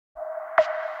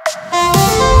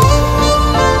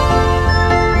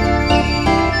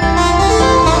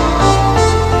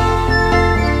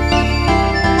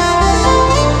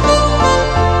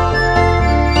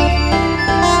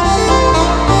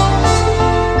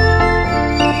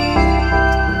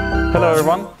Hello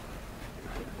everyone.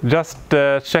 Just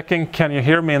checking, can you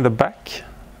hear me in the back?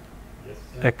 Yes.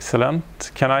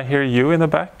 Excellent. Can I hear you in the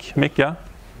back, Mika?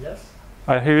 Yes.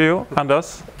 I hear you.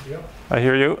 Anders? Yeah. I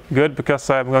hear you. Good, because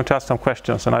I'm going to ask some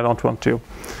questions and I don't want to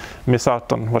miss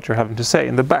out on what you're having to say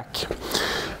in the back.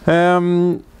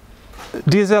 DSL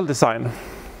design.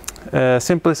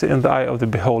 Simple is in the eye of the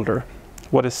beholder.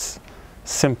 What is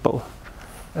simple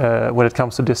when it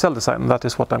comes to DSL design? That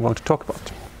is what I'm going to talk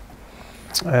about.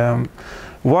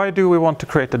 Why do we want to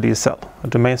create a DSL, a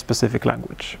domain-specific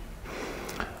language?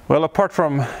 Well, apart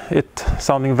from it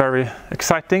sounding very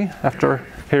exciting after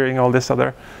hearing all these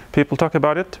other people talk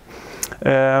about it,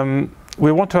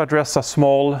 we want to address a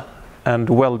small and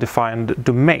well-defined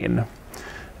domain,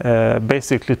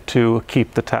 basically to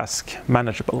keep the task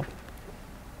manageable.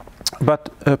 But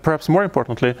perhaps more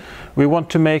importantly, we want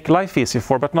to make life easy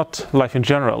for, but not life in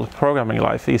general, programming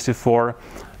life easy for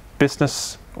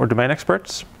business or domain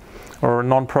experts or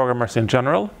non-programmers in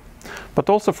general, but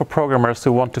also for programmers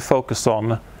who want to focus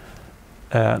on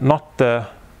not the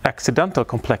accidental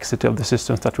complexity of the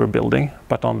systems that we're building,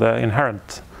 but on the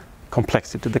inherent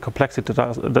complexity, the complexity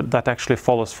that actually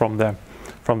follows from the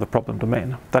problem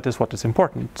domain. That is what is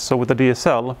important. So with the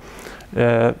DSL,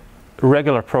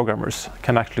 regular programmers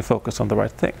can actually focus on the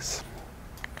right things.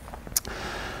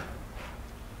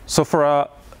 So for a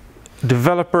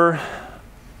developer,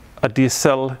 a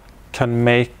DSL can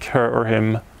make her or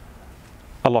him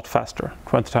a lot faster,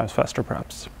 20 times faster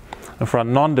perhaps. And for a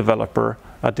non-developer,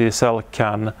 a DSL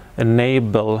can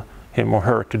enable him or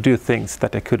her to do things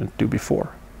that they couldn't do before,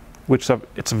 which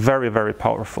it's very, very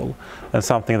powerful and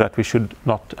something that we should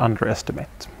not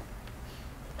underestimate.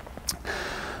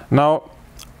 Now,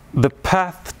 the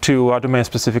path to a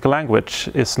domain-specific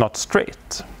language is not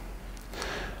straight.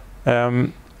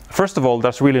 First of all,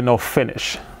 there's really no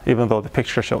finish, even though the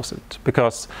picture shows it,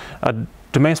 because a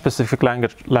domain-specific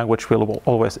language will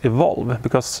always evolve,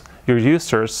 because your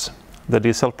users, the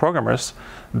DSL programmers,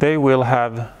 they will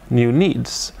have new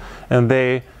needs, and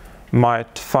they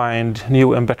might find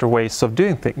new and better ways of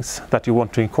doing things that you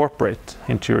want to incorporate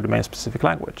into your domain-specific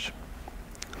language.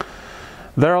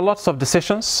 There are lots of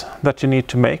decisions that you need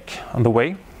to make on the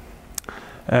way.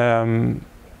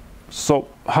 So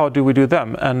how do we do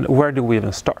them, and where do we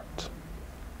even start?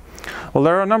 Well,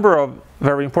 there are a number of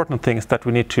very important things that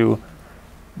we need to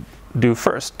do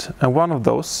first, and one of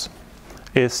those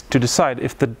is to decide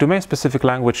if the domain-specific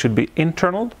language should be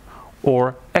internal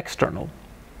or external.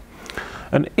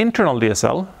 An internal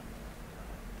DSL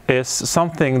is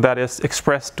something that is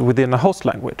expressed within a host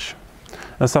language,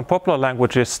 and some popular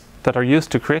languages that are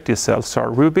used to create DSLs are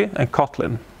Ruby and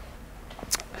Kotlin.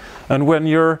 And when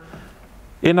you're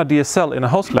in a DSL in a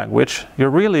host language,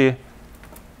 you're really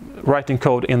writing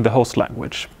code in the host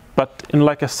language, but in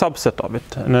like a subset of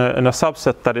it, in a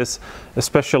subset that is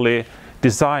especially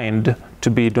designed to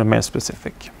be domain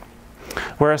specific.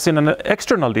 Whereas in an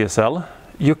external DSL,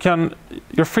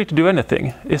 you're free to do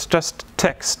anything. It's just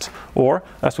text, or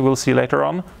as we will see later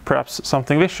on, perhaps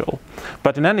something visual.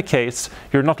 But in any case,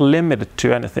 you're not limited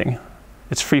to anything.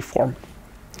 It's free form.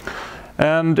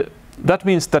 And that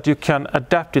means that you can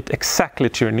adapt it exactly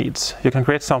to your needs. You can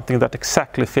create something that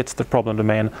exactly fits the problem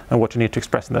domain and what you need to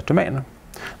express in that domain.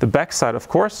 The backside, of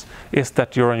course, is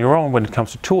that you're on your own when it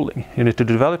comes to tooling. You need to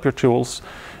develop your tools,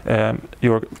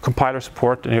 your compiler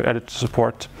support and your editor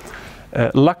support.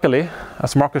 Luckily,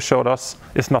 as Marcus showed us,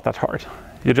 it's not that hard.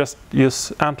 You just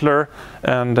use Antler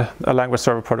and a language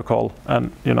server protocol,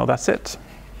 and that's it.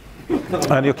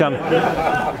 And you can,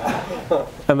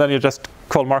 and then you just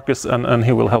call Marcus, and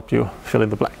he will help you fill in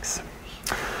the blanks.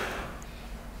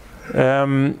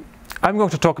 I'm going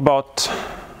to talk about,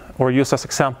 or use as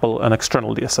example, an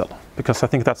external DSL, because I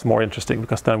think that's more interesting,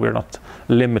 because then we're not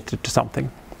limited to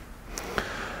something.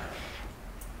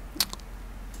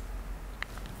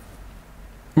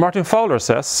 Martin Fowler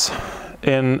says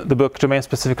in the book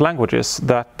Domain-Specific Languages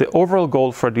that the overall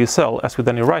goal for a DSL, as with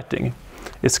any writing,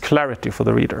 is clarity for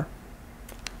the reader.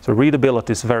 So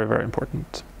readability is very, very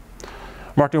important.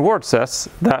 Martin Ward says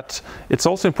that it's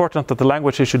also important that the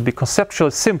languages should be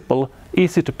conceptually simple,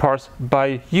 easy to parse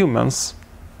by humans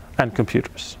and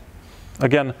computers.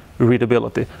 Again,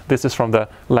 readability. This is from the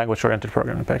language-oriented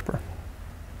programming paper.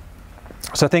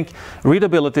 So I think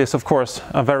readability is, of course,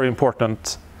 a very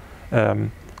important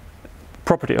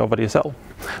property of a DSL.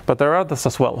 But there are others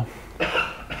as well.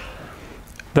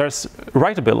 There's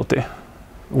writability.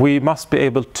 We must be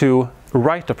able to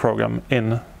write a program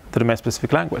in the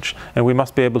domain-specific language, and we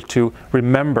must be able to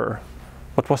remember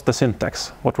what was the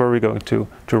syntax, what were we going to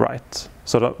write,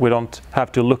 so that we don't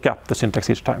have to look up the syntax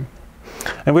each time.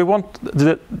 And we want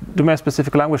the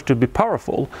domain-specific language to be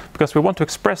powerful because we want to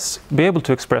be able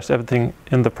to express everything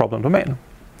in the problem domain,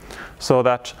 so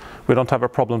that we don't have a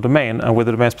problem domain, and with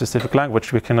the domain-specific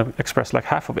language we can express like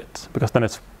half of it, because then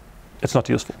it's not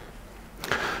useful.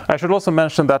 I should also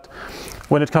mention that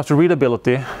when it comes to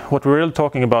readability, what we're really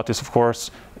talking about is, of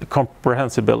course,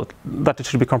 comprehensibility, that it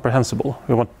should be comprehensible.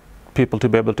 We want people to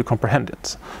be able to comprehend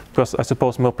it, because I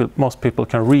suppose most people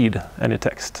can read any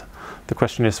text. The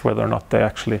question is whether or not they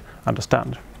actually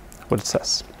understand what it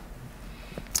says.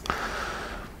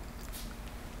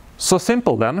 So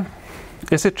simple then.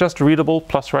 Is it just readable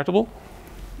plus writable?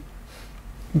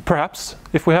 Perhaps.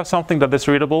 If we have something that is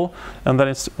readable and then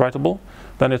it's writable,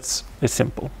 then it's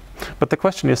simple. But the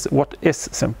question is, what is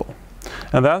simple?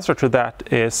 And the answer to that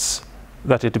is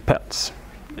that it depends.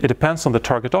 It depends on the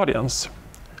target audience.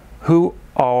 Who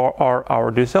are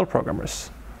our DSL programmers?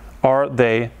 Are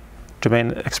they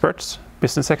domain experts,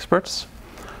 business experts,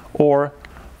 or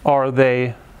are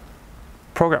they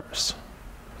programmers?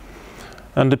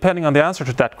 And depending on the answer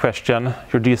to that question,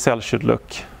 your DSL should look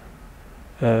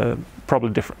probably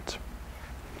different.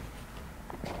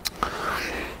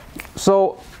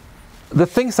 So the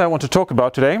things I want to talk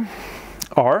about today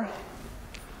are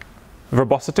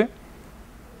verbosity,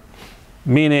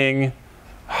 meaning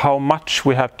how much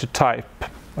we have to type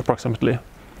approximately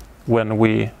when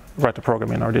we write a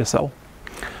program in our DSL.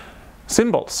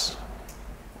 Symbols,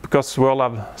 because we all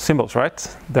have symbols,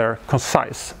 right? They're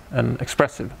concise and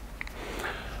expressive.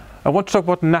 I want to talk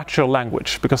about natural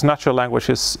language, because natural language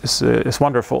is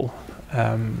wonderful.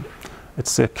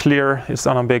 It's clear, it's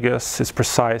unambiguous, it's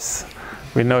precise.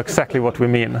 We know exactly what we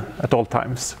mean at all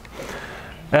times.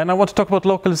 And I want to talk about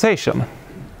localization.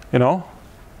 You know,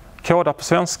 koda på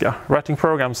svenska, writing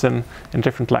programs in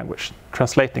different language,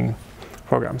 translating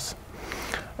programs.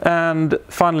 And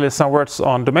finally, some words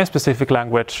on domain-specific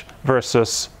language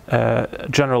versus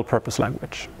general purpose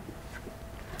language.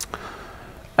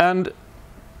 And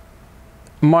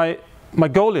my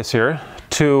goal is here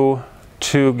to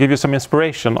give you some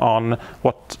inspiration on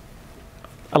what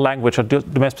a language, a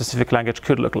domain-specific language,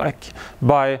 could look like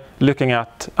by looking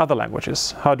at other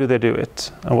languages. How do they do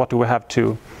it, and what do we have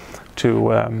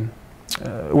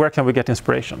where can we get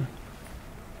inspiration?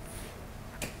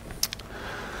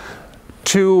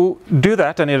 To do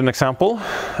that, I need an example.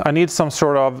 I need some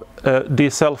sort of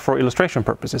DSL for illustration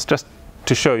purposes, just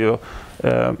to show you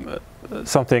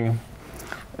something.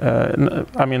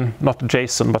 I mean, not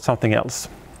JSON, but something else.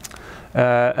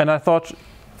 And I thought,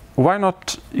 why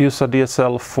not use a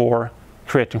DSL for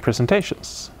creating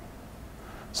presentations?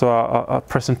 So a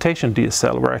presentation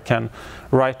DSL where I can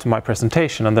write my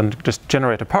presentation and then just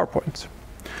generate a PowerPoint.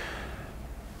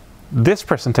 This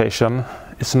presentation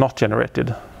is not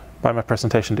generated by my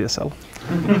presentation DSL.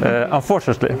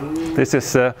 Unfortunately, this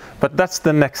is, but that's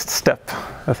the next step,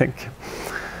 I think.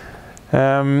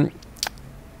 And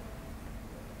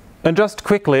just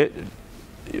quickly,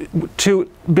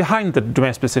 behind the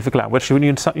domain-specific language, you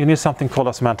need something called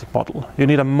a semantic model. You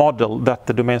need a model that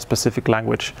the domain-specific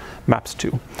language maps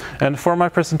to. And for my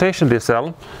presentation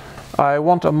DSL, I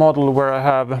want a model where I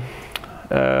have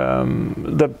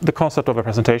the concept of a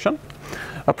presentation.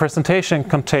 A presentation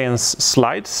contains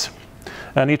slides,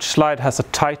 and each slide has a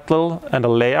title and a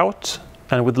layout.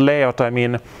 And with layout, I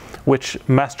mean which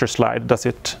master slide does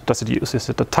it use? Is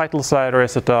it a title slide, or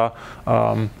is it a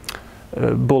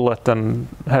bullet and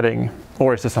heading,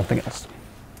 or is it something else?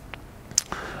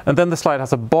 And then the slide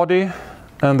has a body,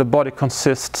 and the body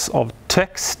consists of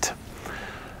text.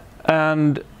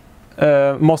 And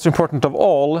most important of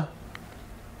all,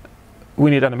 we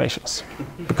need animations,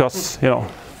 because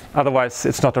otherwise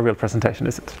it's not a real presentation,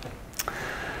 is it?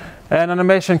 An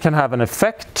animation can have an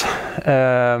effect,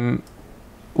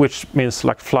 which means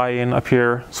like fly in,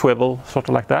 appear, swivel, sort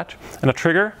of like that, and a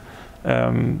trigger,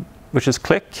 which is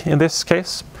click in this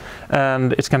case,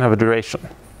 and it can have a duration.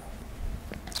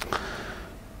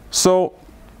 So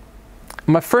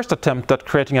my first attempt at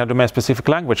creating a domain-specific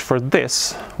language for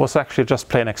this was actually just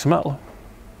plain XML.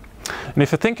 And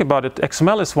if you think about it,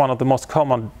 XML is one of the most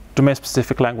common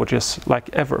domain-specific languages like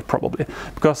ever, probably,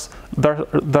 because there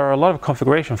are a lot of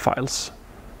configuration files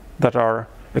that are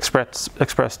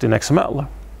expressed in XML.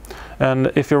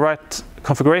 And if you write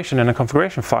configuration in a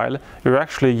configuration file, you're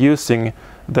actually using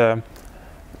the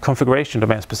configuration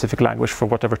domain-specific language for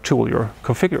whatever tool you're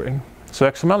configuring. So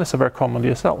XML is a very common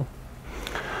DSL.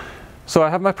 So I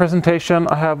have my presentation.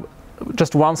 I have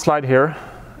just one slide here.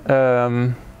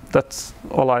 That's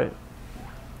all I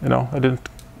didn't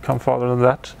come farther than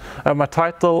that. I have my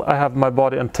title, I have my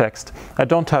body and text. I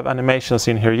don't have animations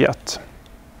in here yet.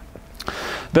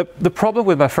 The problem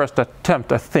with my first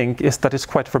attempt, I think, is that it's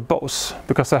quite verbose,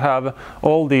 because I have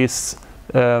all these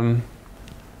less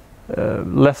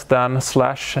than,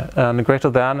 slash, and greater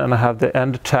than, and I have the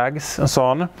end tags and so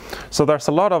on. So there's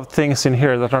a lot of things in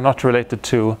here that are not related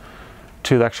to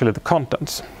actually the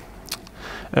contents.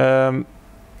 I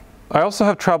also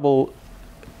have trouble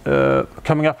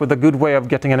coming up with a good way of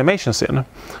getting animations in,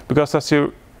 because as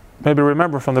you maybe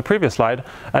remember from the previous slide,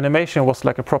 animation was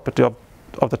like a property of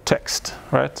the text,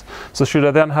 right? So should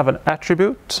I then have an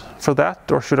attribute for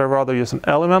that, or should I rather use an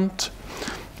element?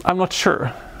 I'm not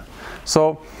sure.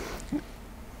 So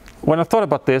when I thought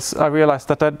about this, I realized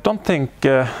that I don't think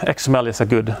XML is a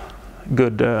good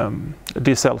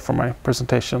DSL for my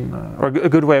presentation, or a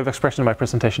good way of expressing my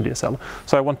presentation DSL.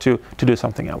 So I want to do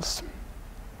something else.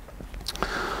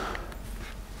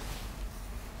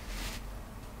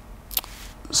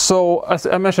 So as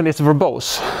I mentioned, it's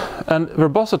verbose, and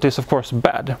verbosity is of course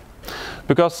bad,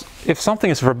 because if something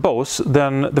is verbose,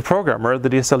 then the programmer, the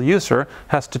DSL user,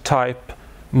 has to type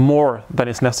more than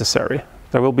is necessary.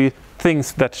 There will be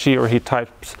things that she or he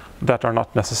types that are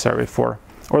not necessary for,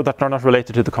 or that are not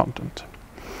related to the content.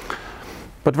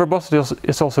 But verbosity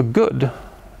is also good,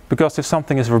 because if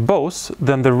something is verbose,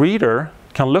 then the reader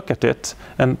can look at it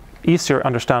and easier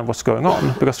understand what's going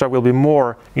on, because there will be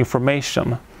more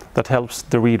information that helps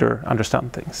the reader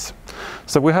understand things.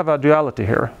 So we have a duality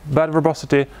here, bad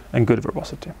verbosity and good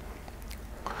verbosity.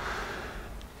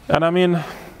 And I mean,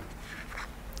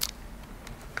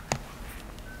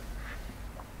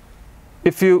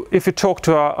 if you talk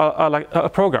to a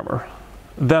programmer,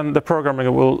 then the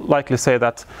programmer will likely say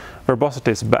that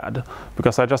verbosity is bad,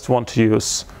 because I just want to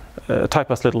use type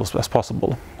as little as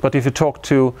possible. But if you talk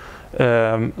to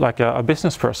like a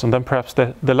business person, then perhaps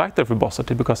they like the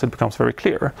verbosity because it becomes very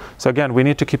clear. So again, we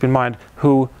need to keep in mind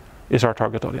who is our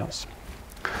target audience.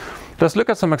 Let's look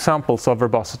at some examples of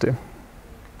verbosity.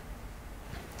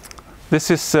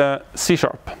 This is C#.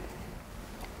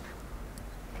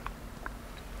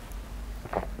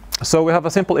 So we have a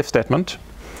simple if statement.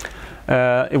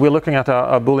 We're looking at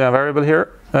a Boolean variable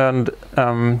here, and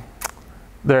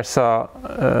there's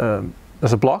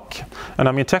a block. And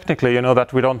I mean, technically, you know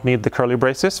that we don't need the curly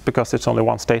braces because it's only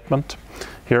one statement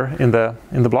here in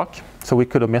the block, so we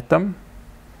could omit them.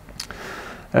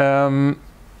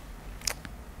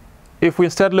 If we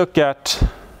instead look at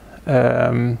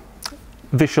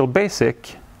Visual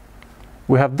Basic,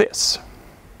 we have this.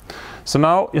 So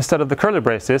now, instead of the curly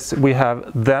braces, we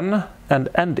have then and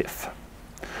end if.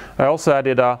 I also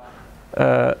added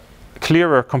a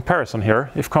clearer comparison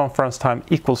here, if conference time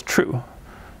equals true.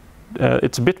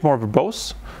 It's a bit more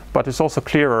verbose, but it's also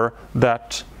clearer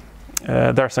that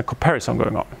there's a comparison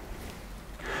going on.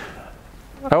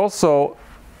 I also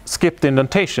skipped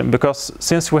indentation, because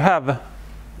since we have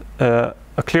a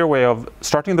clear way of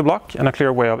starting the block and a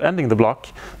clear way of ending the block,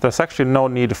 there's actually no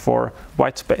need for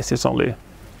white space. It's only,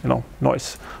 you know,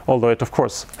 noise, although it of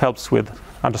course helps with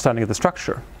understanding the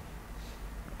structure.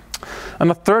 And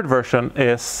the third version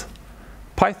is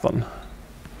Python,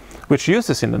 which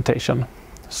uses indentation.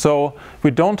 So we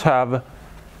don't have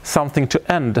something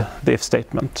to end the if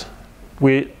statement.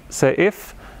 We say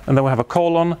if, and then we have a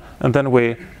colon, and then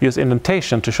we use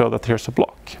indentation to show that here's a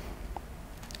block.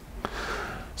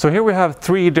 So here we have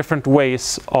three different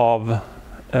ways of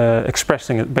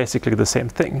expressing basically the same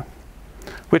thing.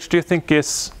 Which do you think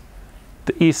is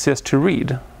the easiest to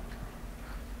read?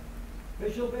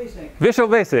 Visual Basic. Visual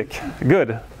Basic,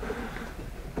 good.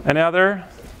 Any other?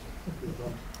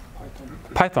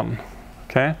 Python.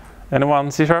 Okay.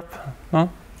 Anyone C#? No?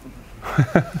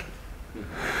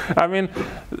 I mean,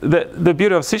 the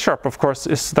beauty of C#, of course,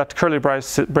 is that curly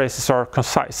braces are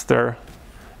concise. They're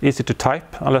easy to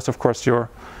type, unless, of course, you're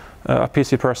a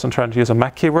PC person trying to use a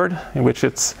Mac keyword, in which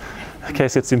it's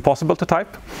impossible to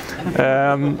type.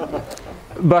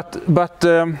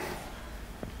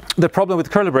 The problem with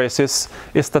curly braces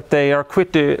is that they are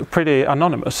pretty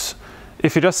anonymous.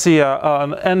 If you just see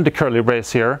an end curly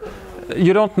brace here,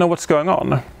 you don't know what's going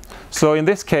on. So in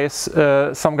this case,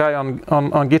 some guy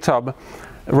on GitHub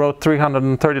wrote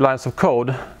 330 lines of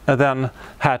code and then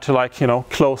had to, like, you know,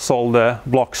 close all the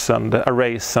blocks and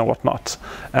arrays and whatnot.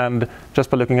 And just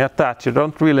by looking at that, you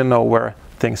don't really know where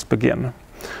things begin.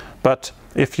 But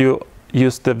if you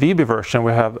use the VB version,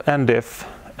 we have end if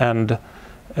and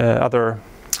other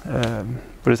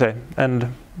what do you say,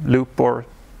 end loop or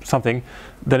something,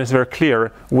 then it's very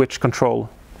clear which control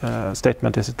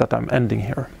statement is it that I'm ending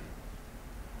here.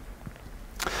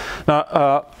 Now,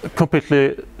 a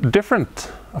completely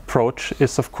different approach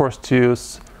is, of course, to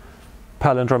use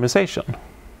palindromization.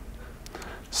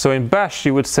 So in Bash,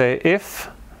 you would say if,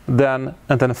 then,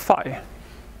 and then phi,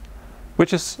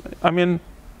 which is, I mean,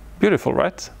 beautiful,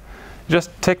 right?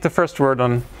 Just take the first word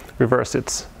and reverse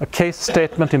it. A case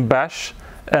statement in bash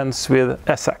ends with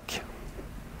ESAC.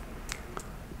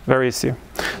 Very easy. If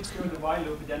you show the while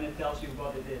loop, then it tells you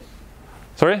what it is.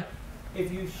 Sorry?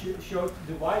 If you show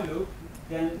the while loop,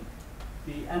 then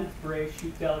the end phrase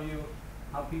should tell you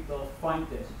how people find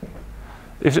this.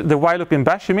 If the while loop in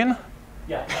bash, you mean?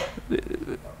 Yeah.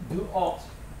 Do odd.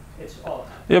 It's odd.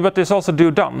 Yeah, but there's also do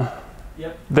done.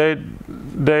 Yep.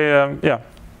 Yeah.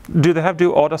 Do they have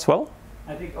do odd as well?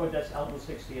 I think, oh, that's album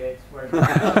 68. Where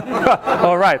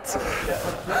All right.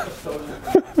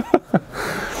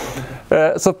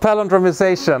 So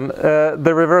palindromization,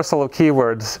 the reversal of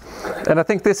keywords, and I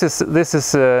think this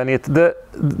is neat.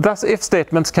 Thus, if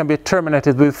statements can be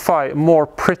terminated with phi more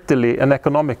prettily and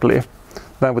economically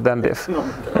than with end if.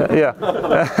 Yeah,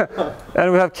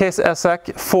 and we have case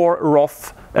ESAC, for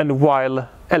rof, and while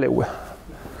elu,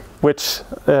 which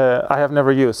I have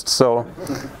never used, so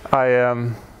I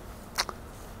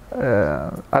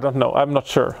don't know. I'm not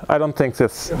sure. I don't think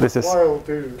this is. While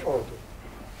do odd.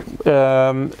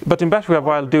 But in bash we have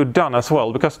while do done as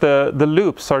well, because the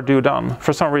loops are do done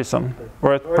for some reason.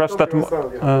 Or perhaps that.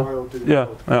 Yeah.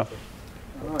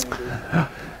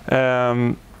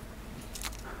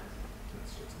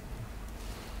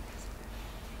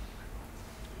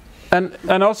 And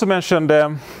I also mentioned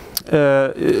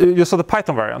you saw the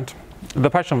Python variant, the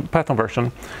Python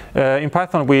version. In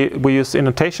Python we use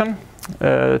indentation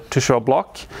to show a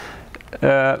block.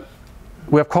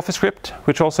 We have CoffeeScript,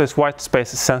 which also is white space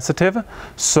sensitive,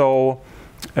 so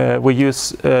we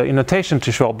use indentation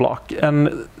to show a block.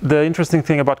 And the interesting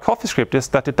thing about CoffeeScript is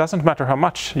that it doesn't matter how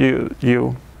much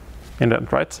you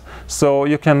indent, right? So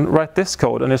you can write this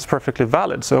code and it's perfectly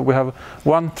valid. So we have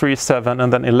 1, 3, 7,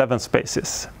 and then 11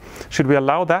 spaces. Should we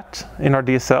allow that in our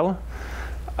DSL?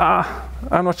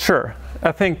 I'm not sure.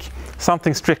 I think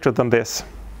something stricter than this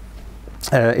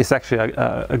is actually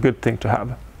a good thing to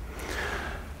have.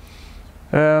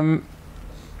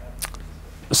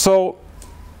 So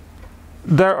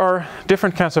there are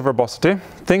different kinds of verbosity,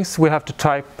 things we have to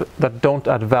type that don't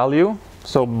add value,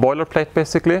 so boilerplate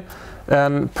basically.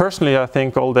 And personally I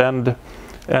think all the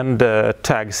end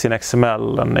tags in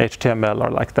XML and HTML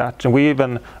are like that. And we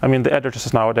even, I mean, the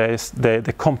editors nowadays,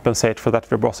 they compensate for that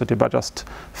verbosity by just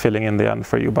filling in the end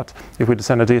for you. But if we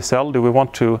design a DSL, do we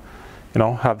want to, you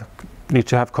know, need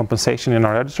to have compensation in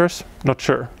our editors? Not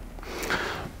sure.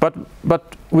 But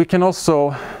we can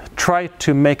also try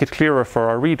to make it clearer for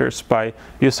our readers by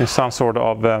using some sort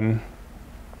of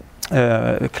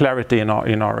clarity in our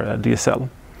DSL.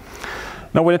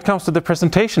 Now, when it comes to the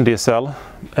presentation DSL,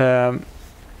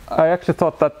 I actually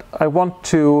thought that I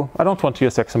don't want to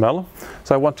use XML,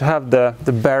 so I want to have the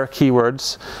bare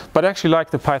keywords. But I actually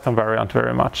like the Python variant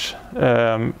very much,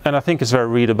 and I think it's very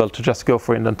readable to just go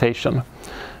for indentation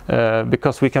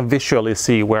because we can visually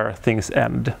see where things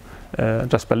end.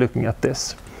 Just by looking at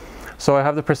this. So I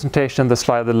have the presentation, the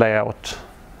slide, the layout,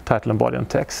 title and body and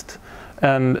text,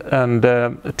 and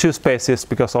 2 spaces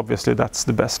because obviously that's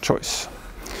the best choice.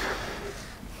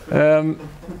 The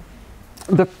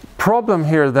problem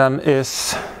here then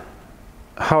is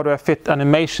how do I fit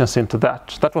animations into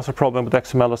that? That was a problem with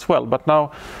XML as well, but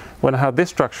now when I have this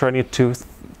structure I need to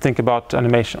think about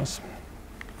animations.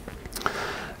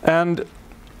 And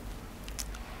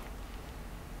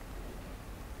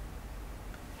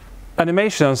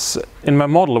animations in my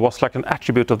model was like an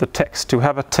attribute of the text. You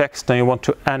have a text and you want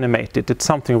to animate it. It's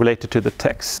something related to the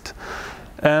text.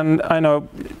 And I know,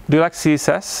 do you like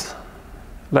CSS?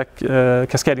 Like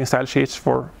cascading style sheets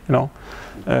for, you know.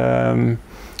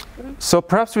 So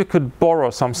perhaps we could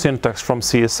borrow some syntax from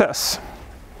CSS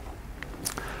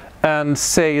and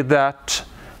say that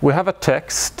we have a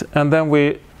text and then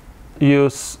we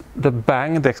use the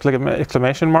bang, the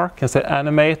exclamation mark, and say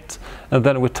animate, and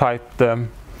then we type the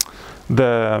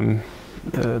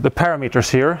parameters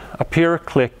here, appear,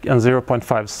 click, and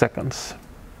 0.5 seconds.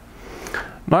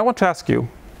 Now I want to ask you,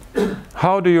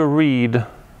 how do you read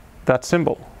that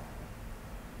symbol?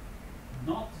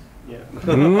 Not.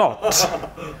 Yeah. Not.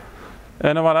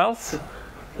 Anyone else?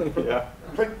 Yeah.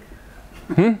 Plink.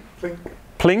 Plink.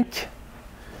 Plink?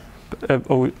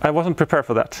 I wasn't prepared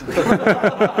for that.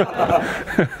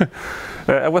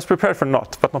 I was prepared for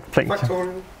not, but not plink.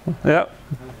 Factorial. Yeah.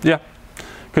 Yeah.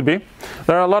 Could be.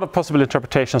 There are a lot of possible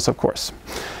interpretations, of course.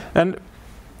 And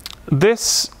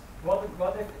this... What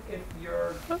if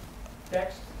your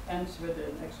text ends with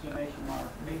an exclamation mark?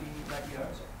 Maybe like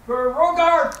yours.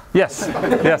 Rovegård! Yes,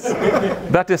 yes.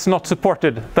 That is not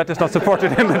supported. That is not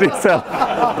supported in the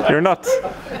DSL. You're not...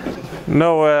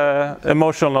 No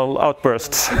emotional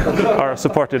outbursts are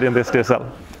supported in this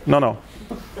DSL. No, no.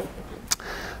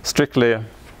 strictly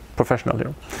professional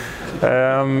here.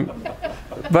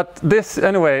 But this,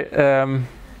 anyway,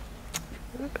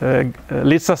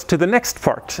 leads us to the next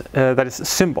part, that is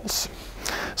symbols.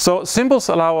 So symbols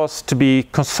allow us to be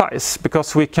concise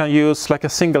because we can use like a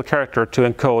single character to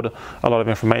encode a lot of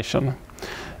information.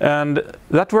 And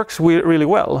that works really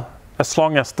well as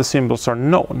long as the symbols are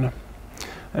known.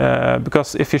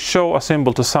 Because if you show a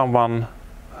symbol to someone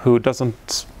who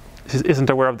isn't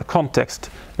aware of the context,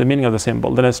 the meaning of the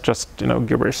symbol, then it's just, you know,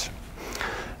 gibberish.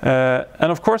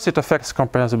 And of course it affects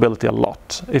comprehensibility a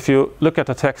lot. If you look at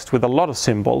a text with a lot of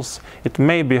symbols, it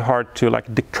may be hard to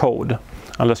like decode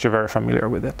unless you're very familiar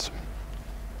with it.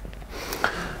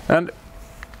 And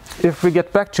if we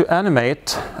get back to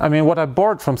animate, I mean, what I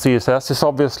borrowed from CSS is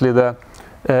obviously the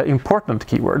important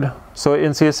keyword. So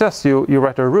in CSS you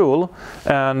write a rule,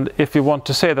 and if you want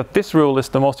to say that this rule is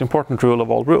the most important rule of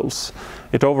all rules,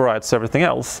 it overrides everything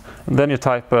else, and then you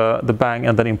type the bang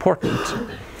and then important.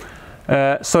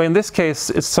 So in this case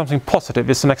it's something positive,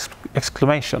 it's an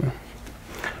exclamation.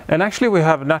 And actually we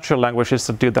have natural languages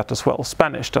that do that as well.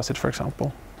 Spanish does it, for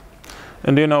example.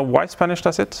 And do you know why Spanish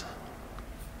does it?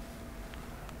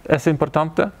 Es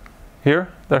importante. Here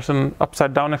there's an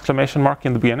upside down exclamation mark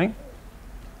in the beginning.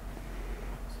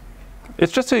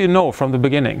 It's just so you know from the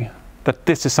beginning that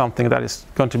this is something that is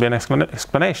going to be an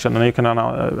explanation, and you can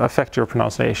affect your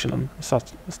pronunciation and stuff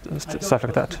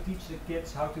like that. To teach the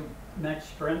kids how to match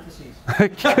parentheses.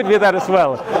 Could be that as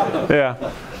well. Yeah,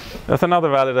 that's another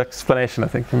valid explanation, I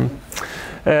think.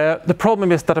 The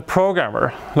problem is that a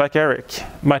programmer like Eric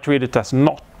might read it as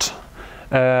not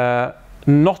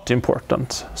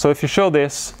important. So if you show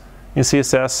this in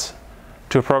CSS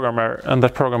to a programmer, and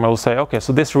that programmer will say, okay,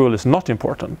 so this rule is not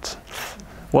important.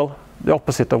 Well, the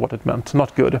opposite of what it meant,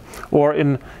 not good. Or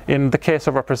in the case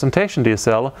of representation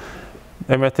DSL,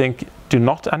 they may think, do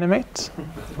not animate,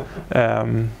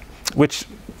 which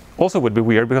also would be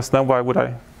weird, because then why would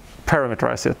I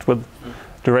parameterize it with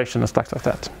duration and stuff like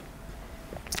that?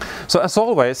 So as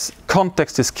always,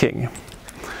 context is king.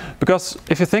 Because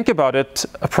if you think about it,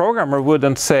 a programmer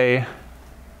wouldn't say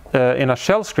in a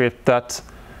shell script that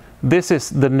this is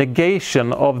the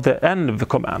negation of the env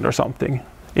command or something.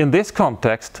 In this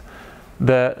context,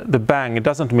 the bang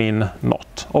doesn't mean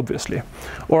not, obviously.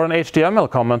 Or an HTML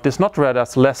comment is not read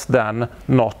as less than,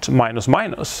 not, minus,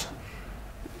 minus.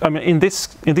 I mean, in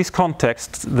this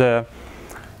context, the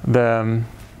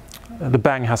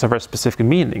bang has a very specific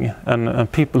meaning,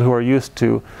 and people who are used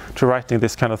to writing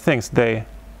this kind of things, they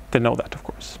know that, of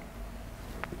course.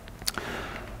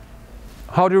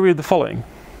 How do you read the following?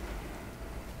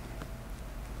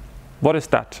 What is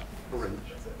that?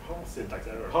 Syntax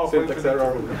error. Syntax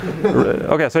error.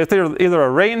 Okay, so it's either a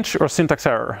range or syntax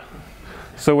error.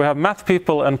 So we have math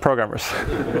people and programmers,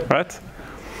 right?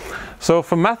 So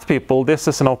for math people, this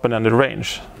is an open-ended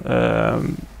range,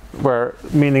 where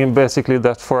meaning basically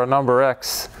that for a number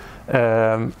x,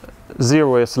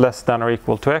 0 is less than or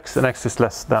equal to x, and x is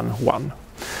less than 1.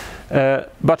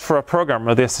 But for a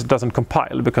programmer, this doesn't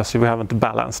compile because we haven't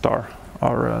balanced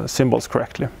our symbols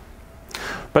correctly.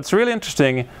 But it's really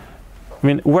interesting. I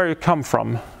mean, where you come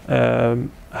from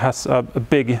has a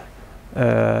big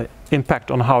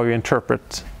impact on how you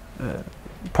interpret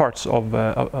parts of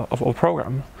a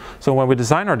program. So when we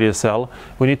design our DSL,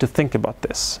 we need to think about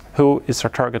this. Who is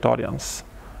our target audience?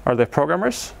 Are they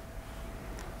programmers?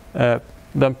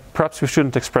 Then perhaps we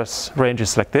shouldn't express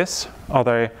ranges like this. Are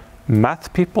they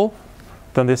math people?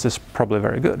 Then this is probably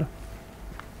very good.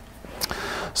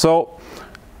 So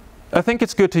I think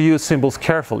it's good to use symbols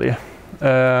carefully.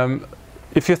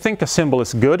 If you think a symbol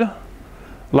is good,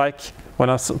 like when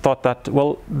I thought that,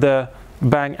 well, the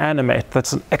bang animate,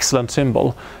 that's an excellent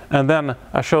symbol, and then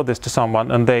I show this to someone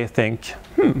and they think,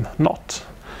 not.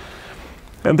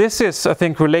 And this is, I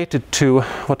think, related to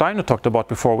what Aino talked about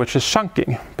before, which is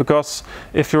chunking. Because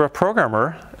if you're a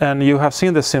programmer and you have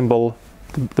seen the symbol,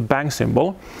 the bang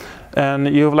symbol,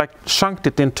 and you've like chunked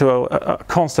it into a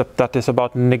concept that is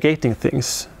about negating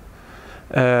things,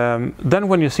 then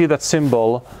when you see that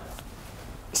symbol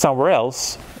somewhere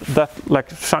else, that like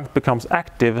chunk becomes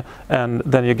active, and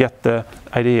then you get the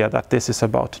idea that this is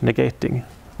about negating,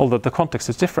 although the context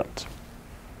is different.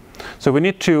 So we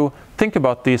need to think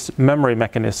about these memory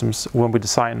mechanisms when we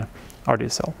design our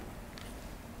DSL.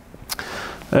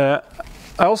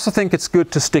 I also think it's good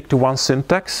to stick to one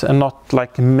syntax and not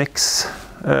like mix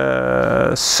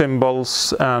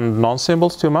symbols and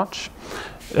non-symbols too much.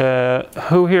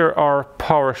 Who here are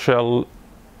PowerShell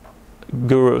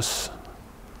gurus,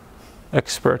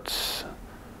 experts?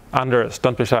 Anders,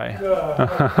 don't be shy.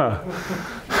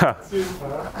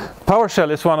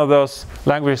 PowerShell is one of those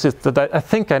languages that I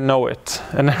think I know it,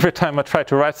 and every time I try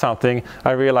to write something,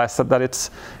 I realize that it's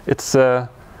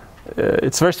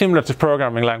very similar to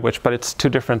programming language, but it's too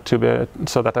different to be,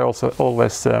 so that I also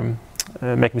always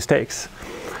make mistakes.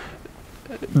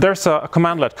 There's a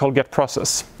commandlet called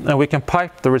getProcess, and we can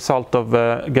pipe the result of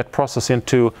getProcess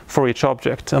into for each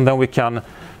object, and then we can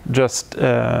just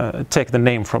take the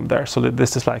name from there. So that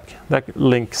this is like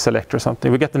link select or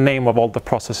something. We get the name of all the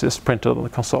processes printed on the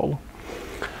console.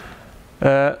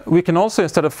 We can also,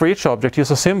 instead of for each object,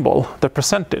 use a symbol, the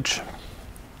percentage,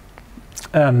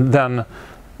 and then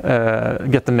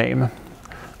get the name.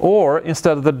 Or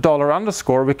instead of the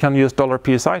 $_, we can use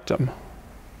 $PS_item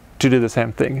to do the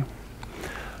same thing.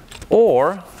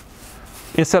 Or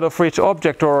instead of for each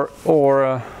object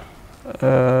or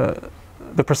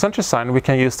the percentage sign, we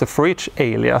can use the for each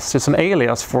alias. It's an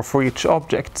alias for each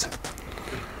object.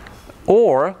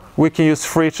 Or we can use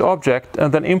for each object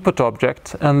and then input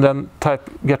object and then type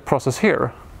getProcess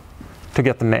here to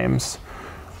get the names.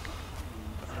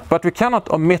 But we cannot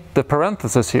omit the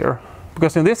parentheses here,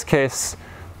 because in this case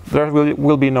there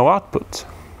will be no output.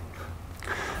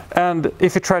 And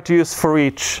if you try to use for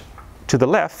each to the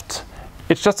left,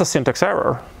 it's just a syntax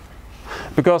error,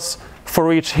 because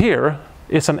for each here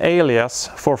is an alias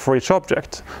for each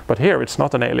object, but here it's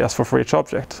not an alias for each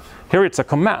object. Here it's a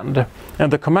command,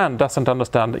 and the command doesn't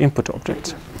understand the input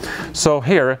object. So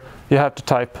here you have to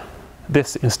type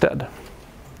this instead.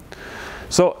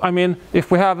 So I mean,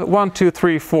 if we have 1, 2,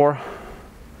 3, 4,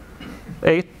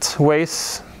 8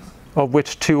 ways, of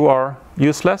which 2 are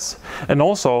useless, and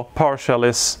also PowerShell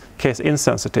is case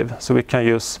insensitive, so we can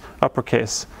use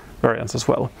uppercase variants as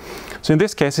well. So in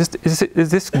this case, is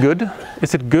this good?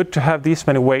 Is it good to have these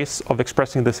many ways of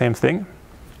expressing the same thing?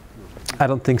 I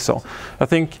don't think so. I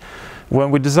think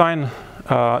when we design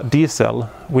DCell,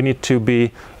 we need to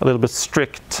be a little bit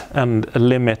strict and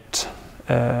limit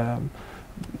the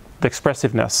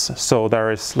expressiveness, so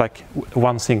there is like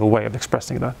one single way of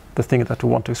expressing the thing that we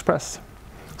want to express.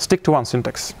 Stick to one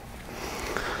syntax.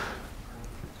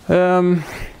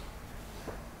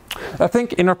 I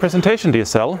think in our presentation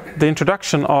DSL, the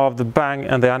introduction of the bang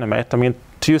and the animate, I mean,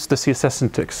 to use the CSS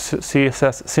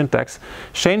syntax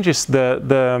changes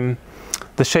the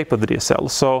shape of the DSL.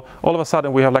 So all of a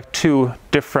sudden we have like 2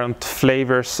 different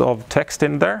flavors of text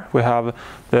in there. We have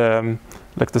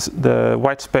the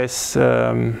white space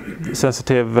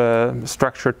sensitive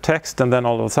structured text, and then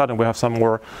all of a sudden we have some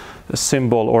more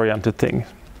symbol oriented thing.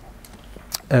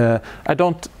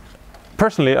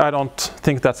 Personally, I don't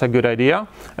think that's a good idea.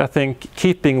 I think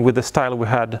keeping with the style we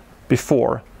had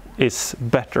before is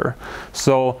better.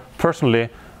 So personally,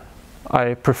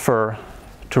 I prefer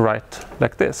to write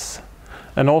like this.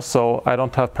 And also, I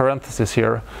don't have parentheses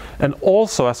here. And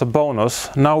also, as a bonus,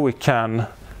 now we can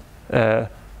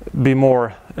be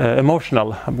more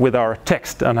emotional with our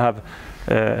text and have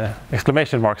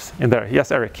exclamation marks in there. Yes,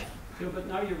 Eric? So, but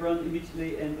now you run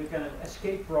immediately into kind of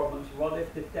escape problems. What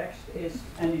if the text is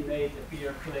animate,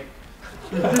 appear, click?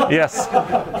 Yes,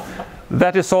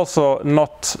 that is also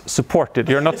not supported.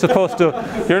 You're not supposed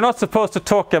to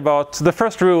talk about the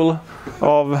first rule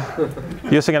of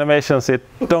using animations.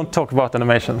 Don't talk about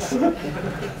animations.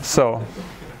 So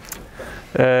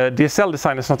DSL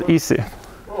design is not easy.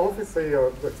 Well, obviously,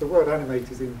 if the word animate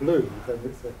is in blue, then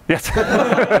it's a... Yes.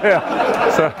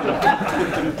 Yeah. So,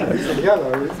 it's in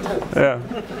yellow, it's text. Yeah.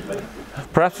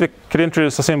 Perhaps we could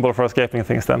introduce a symbol for escaping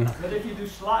things then. But if you do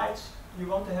slides, you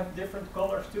want to have different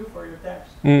colors too for your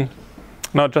text.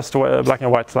 No, just black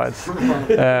and white slides.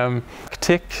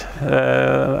 Tick,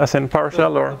 as in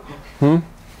PowerShell, or?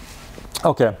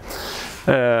 Okay.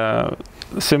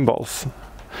 Symbols.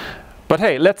 But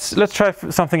hey, let's try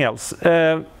something else.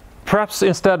 Perhaps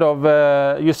instead of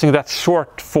using that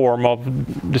short form of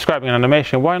describing an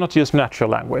animation, why not use natural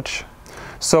language?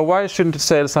 So why shouldn't it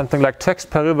say something like text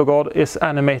per Rovegård is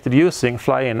animated using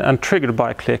fly-in and triggered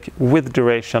by click with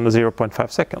duration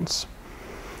 0.5 seconds?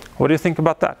 What do you think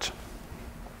about that?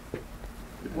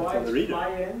 Why is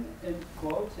fly-in in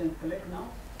quotes and click now?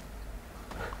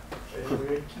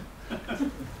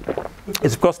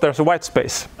 It's because there's a white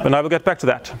space, and I will get back to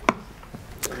that.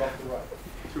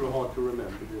 Too hard to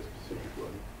remember this specific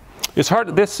one. It's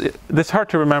hard. This hard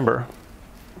to remember.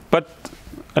 But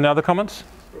any other comments?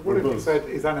 What if you said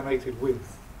is animated with?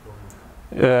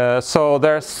 So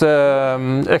there's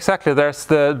exactly there's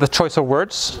the choice of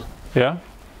words. Yeah.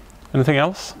 Anything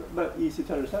else? But easy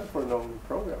to understand for a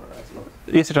non-programmer, I suppose.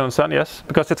 Easy to understand, yes,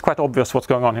 because it's quite obvious what's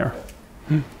going on here.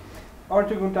 Aren't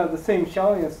you going to have the same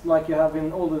challenges like you have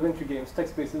in all the adventure games,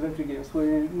 text-based adventure games, where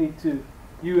you need to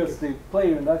you as the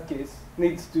player in that case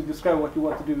needs to describe what you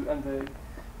want to do, and the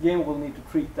game will need to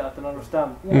treat that and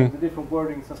understand the different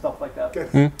wordings and stuff like that.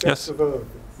 Yes. The verb.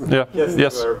 Yeah. Yes.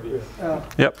 Yes. The verb, yeah.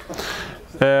 Yep.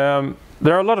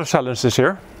 There are a lot of challenges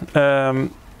here.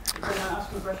 Can I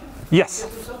ask you a question? Yes.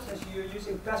 Because in some sense you're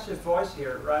using passive voice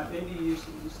here, right? Maybe you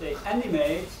say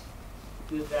animate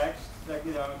the text, like,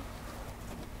 you know,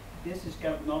 this is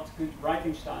kind of not good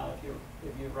writing style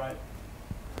if you write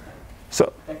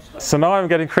text like So now I'm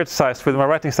getting criticized with my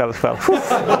writing style as well.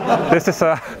 This is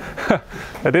I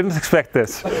didn't expect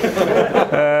this.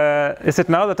 Is it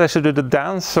now that I should do the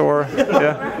dance or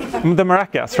the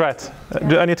maracas? Right.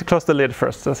 I need to close the lid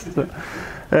first.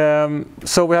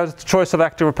 So we have the choice of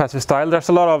active or passive style. There's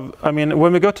a lot of, I mean,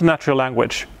 when we go to natural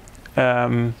language,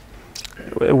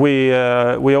 we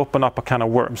open up a can of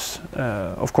worms,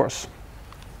 of course.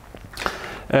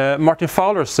 Martin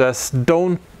Fowler says,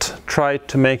 don't try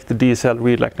to make the DSL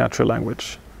read like natural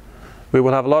language. We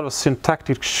will have a lot of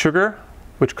syntactic sugar,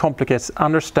 which complicates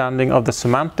understanding of the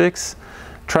semantics.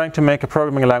 Trying to make a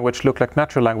programming language look like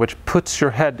natural language puts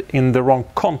your head in the wrong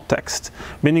context,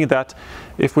 meaning that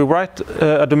if we write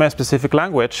a domain-specific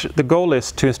language, the goal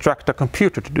is to instruct a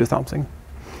computer to do something.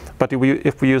 But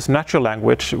if we use natural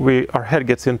language, our head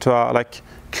gets into a like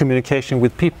communication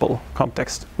with people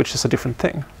context, which is a different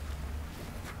thing.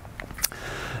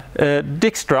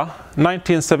 Dijkstra,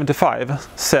 1975,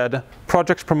 said,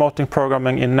 projects promoting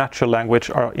programming in natural language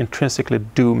are intrinsically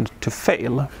doomed to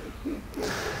fail.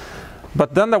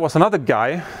 But then there was another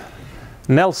guy,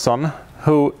 Nelson,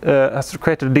 who has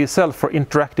created a DSL for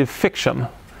interactive fiction,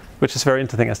 which is very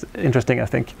interesting, I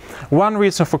think. One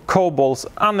reason for COBOL's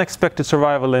unexpected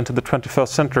survival into the 21st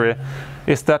century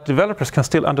is that developers can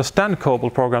still understand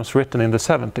COBOL programs written in the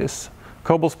 70s.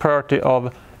 COBOL's priority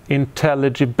of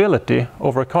intelligibility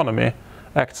over economy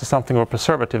acts as something of a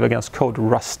preservative against code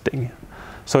rusting.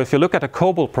 So if you look at a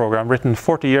COBOL program written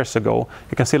 40 years ago,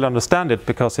 you can still understand it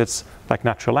because it's like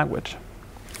natural language.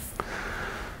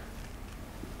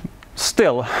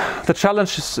 Still, the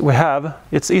challenges we have,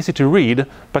 it's easy to read,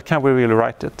 but can we really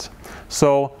write it?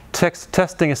 So text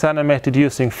testing is animated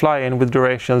using fly-in with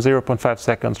duration 0.5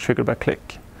 seconds triggered by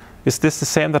click. Is this the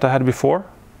same that I had before?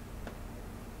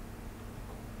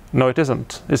 No, it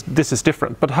isn't. This is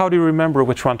different. But how do you remember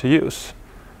which one to use?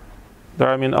 There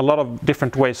are, I mean, a lot of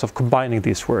different ways of combining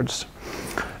these words.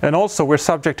 And also, we're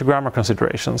subject to grammar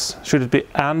considerations. Should it be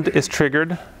and is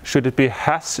triggered? Should it be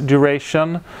has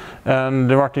duration? And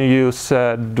Martin, you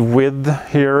said with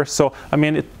here. So, I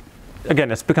mean, it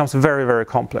becomes very, very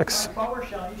complex.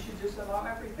 PowerShell, you should just allow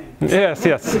everything. Yes.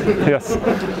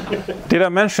 Did I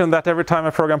mention that every time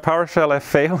I program PowerShell I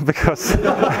fail because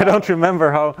I don't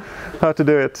remember how to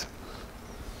do it?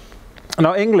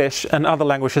 Now English and other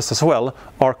languages as well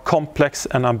are complex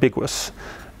and ambiguous.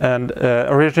 And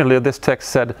originally this text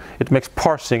said it makes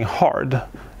parsing hard.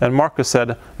 And Marcus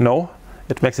said, no,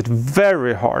 it makes it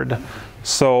very hard.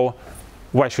 So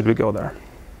why should we go there?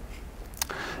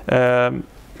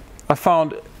 I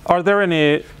found, are there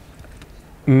any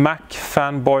Mac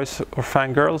fanboys or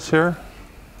fangirls here?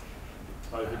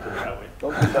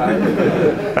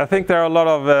 I think there are a lot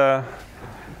of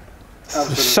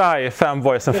shy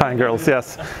fanboys and fangirls,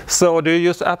 yes. So do you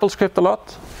use AppleScript a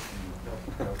lot?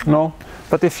 No?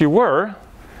 But if you were,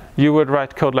 you would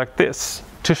write code like this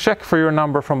to check for your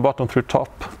number from bottom through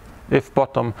top. If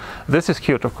bottom, this is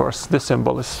cute, of course. This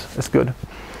symbol is good.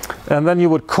 And then you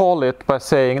would call it by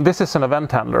saying, this is an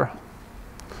event handler.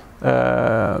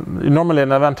 Normally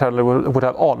an event handler would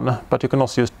have on, but you can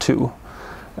also use to.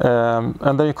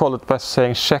 And then you call it by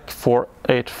saying check for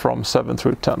 8 from 7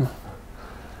 through 10.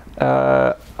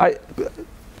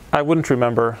 I wouldn't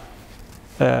remember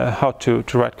how to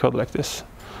write code like this.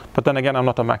 But then again, I'm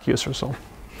not a Mac user, so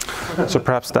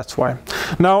perhaps that's why.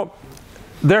 Now,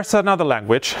 there's another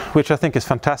language, which I think is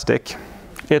fantastic.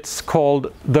 It's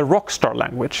called the Rockstar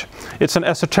language. It's an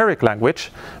esoteric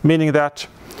language, meaning that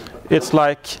it's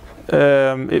like,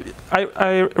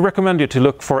 I recommend you to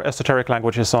look for esoteric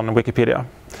languages on Wikipedia.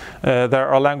 There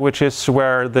are languages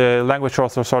where the language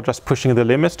authors are just pushing the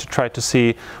limits to try to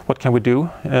see what can we do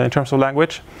in terms of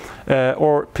language,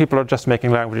 or people are just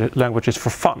making languages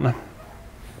for fun.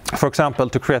 For example,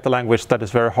 to create a language that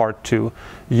is very hard to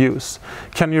use.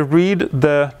 Can you read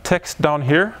the text down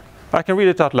here? I can read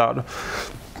it out loud.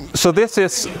 So this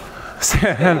is,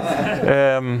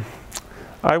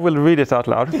 I will read it out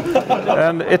loud.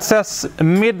 And it says,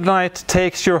 midnight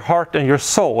takes your heart and your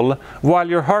soul. While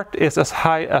your heart is as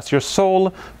high as your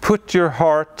soul, put your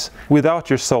heart without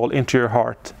your soul into your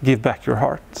heart. Give back your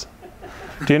heart.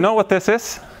 Do you know what this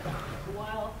is? It's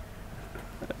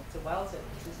a wild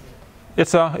sentence, isn't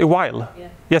It's a while. Yeah.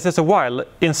 Yes, it's a while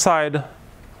inside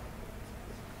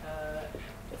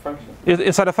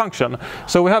inside a function.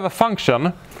 So we have a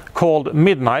function called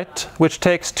midnight, which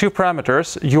takes two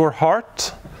parameters, your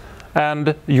heart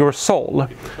and your soul.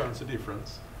 It returns a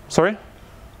difference. Sorry?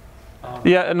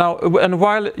 Yeah, now, and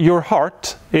while your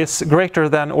heart is greater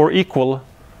than or equal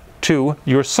to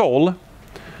your soul,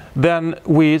 then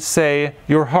we say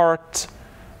your heart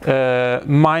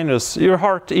minus, your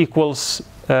heart equals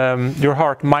your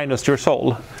heart minus your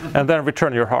soul, and then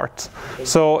return your heart.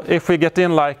 So if we get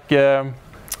in like 5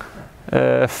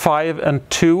 and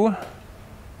 2,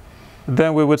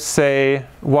 then we would say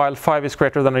while 5 is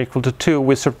greater than or equal to 2,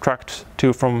 we subtract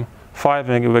 2 from 5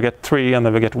 and we get 3, and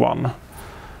then we get 1.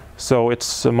 So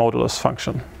it's a modulus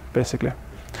function, basically.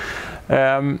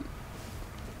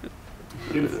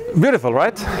 Beautiful,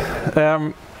 right?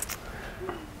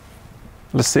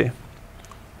 Let's see.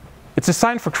 It's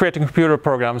designed for creating computer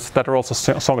programs that are also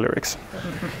song lyrics.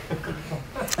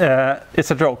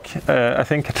 It's a joke, I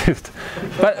think at least.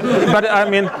 But I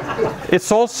mean,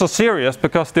 it's also serious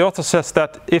because the author says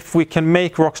that if we can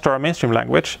make Rockstar a mainstream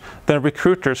language, then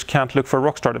recruiters can't look for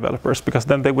Rockstar developers because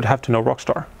then they would have to know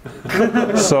Rockstar.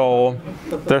 So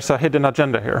there's a hidden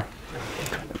agenda here.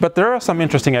 But there are some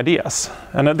interesting ideas,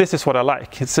 and this is what I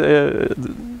like. It's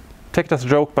take it as a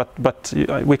joke, but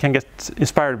we can get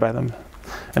inspired by them.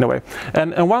 Anyway,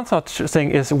 and one such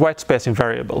thing is white space in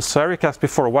variables. So Eric asked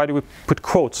before, why do we put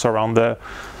quotes around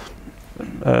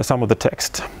some of the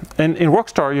text? In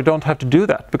Rockstar, you don't have to do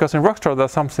that, because in Rockstar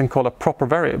there's something called a proper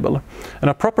variable. And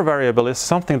a proper variable is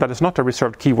something that is not a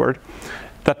reserved keyword,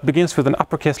 that begins with an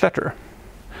uppercase letter.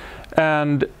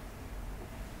 And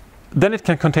then it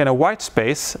can contain a white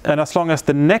space, and as long as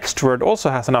the next word also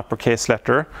has an uppercase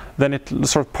letter, then it's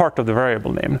sort of part of the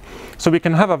variable name. So we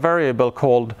can have a variable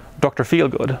called Dr.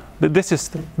 Feelgood. This is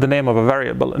the name of a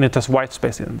variable, and it has white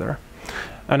space in there.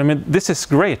 And I mean, this is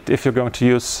great if you're going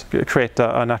to create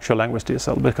a natural language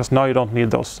DSL, because now you don't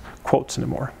need those quotes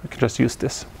anymore. You can just use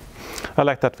this. I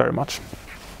like that very much.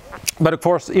 But of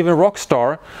course, even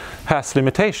Rockstar has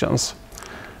limitations.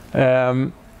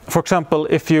 For example,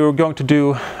 if you're going to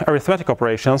do arithmetic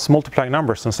operations, multiplying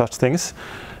numbers and such things,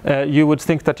 you would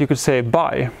think that you could say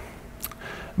by.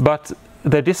 But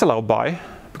they disallow by,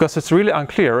 because it's really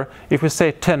unclear. If we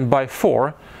say 10 by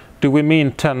 4, do we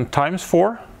mean 10 times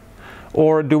 4?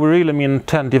 Or do we really mean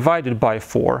 10 divided by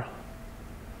 4?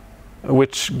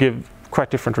 Which give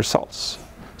quite different results.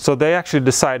 So they actually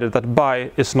decided that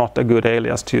by is not a good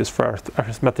alias to use for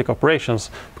arithmetic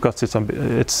operations, because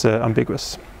it's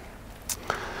ambiguous.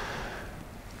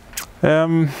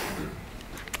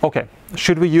 Okay,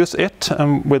 should we use it?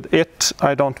 With it,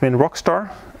 I don't mean Rockstar.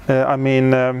 I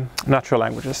mean natural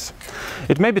languages.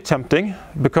 It may be tempting,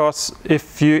 because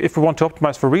if we want to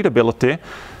optimize for readability,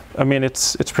 I mean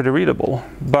it's pretty readable.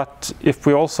 But if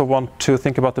we also want to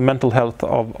think about the mental health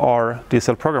of our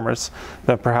DSL programmers,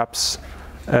 then perhaps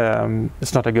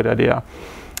it's not a good idea.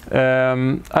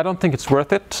 I don't think it's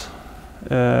worth it.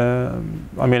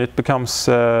 I mean, it becomes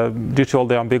due to all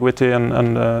the ambiguity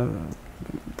and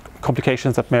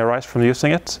complications that may arise from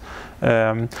using it.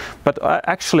 But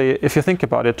actually, if you think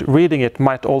about it, reading it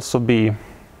might also be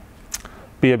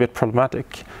a bit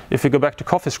problematic. If you go back to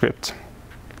CoffeeScript,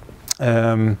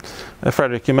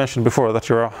 Frederick, you mentioned before that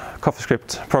you're a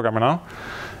CoffeeScript programmer now.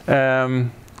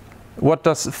 What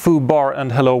does foo bar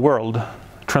and hello world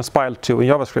transpile to in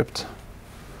JavaScript?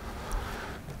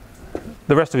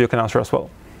 The rest of you can answer as well.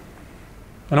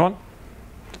 Anyone?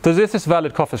 So this is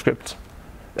valid CoffeeScript,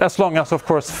 as long as, of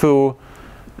course, foo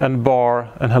and bar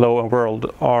and hello and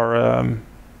world are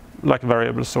like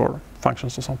variables or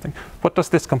functions or something. What does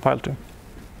this compile to?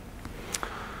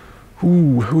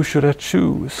 Ooh, who should I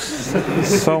choose?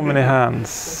 So many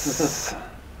hands.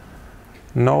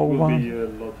 No one. It would be a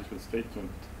logical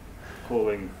statement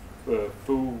calling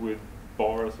foo with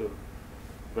bar as a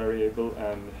variable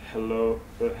and hello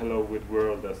with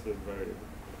world as a variable.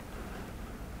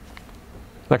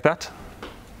 Like that?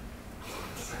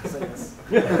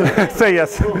 Say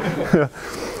yes.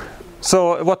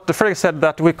 So what the Fredrik said,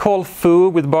 that we call foo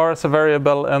with bar as a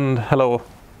variable and hello.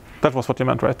 That was what you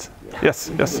meant, right?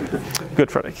 Yes, yes. Good,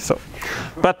 Fredrik. So,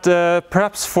 but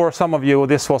perhaps for some of you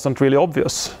this wasn't really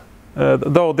obvious.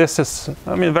 Though this is,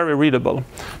 I mean, very readable.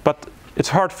 But it's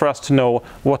hard for us to know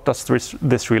what does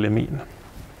this really mean.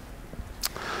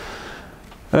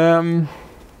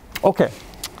 Okay,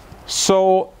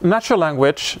 so natural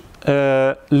language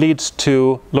leads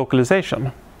to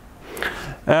localization.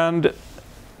 And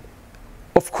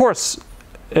of course,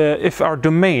 if our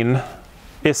domain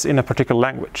is in a particular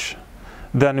language,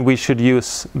 then we should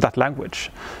use that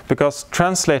language. Because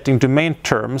translating domain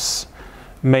terms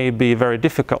may be very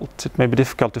difficult. It may be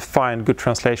difficult to find good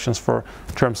translations for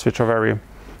terms which are very,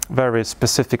 very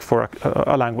specific for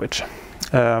a language.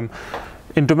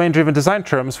 In domain-driven design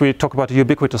terms, we talk about a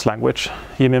ubiquitous language.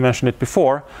 Jimmy mentioned it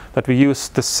before, that we use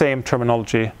the same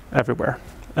terminology everywhere.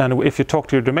 And if you talk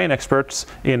to your domain experts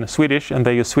in Swedish and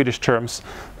they use Swedish terms,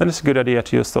 then it's a good idea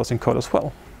to use those in code as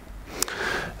well.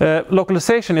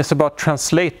 Localization is about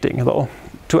translating, though,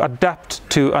 to adapt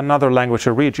to another language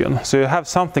or region. So you have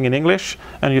something in English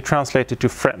and you translate it to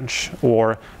French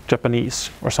or Japanese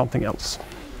or something else.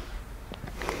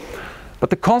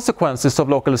 But the consequences of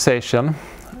localization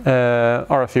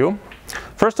are a few.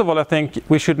 First of all, I think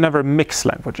we should never mix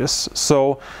languages.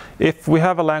 So if we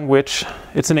have a language,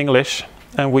 it's in English,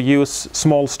 and we use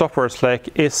small stop words like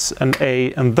is and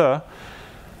a and the,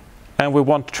 and we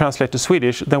want to translate to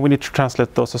Swedish, then we need to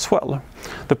translate those as well.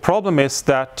 The problem is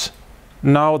that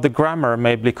now the grammar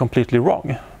may be completely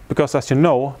wrong, because as you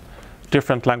know,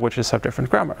 different languages have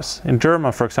different grammars. In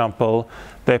German, for example,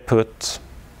 they put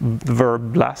the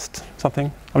verb last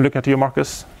something. I'm looking at you,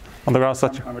 Marcus, on the ground.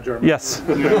 I'm a German. Yes,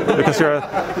 because you're.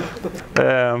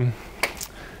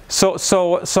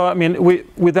 So I mean,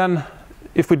 we then,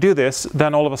 if we do this,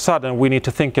 then all of a sudden we need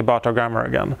to think about our grammar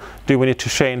again. Do we need to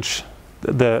change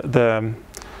the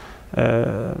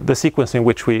sequence in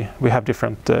which we have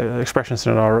different expressions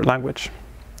in our language?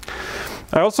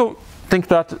 I also think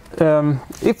that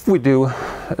if we do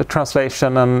a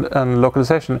translation and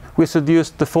localization, we should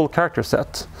use the full character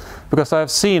set, because I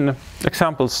have seen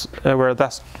examples where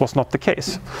that was not the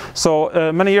case. So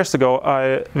many years ago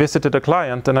I visited a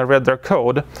client and I read their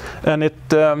code, and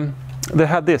they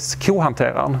had this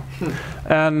kohanteraren,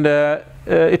 and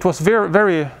it was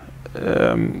very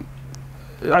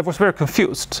I was very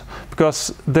confused,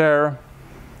 because I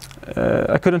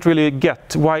couldn't really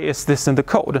get why is this in the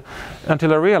code,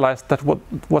 until I realized that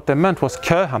what they meant was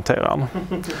köhanteraren.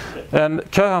 And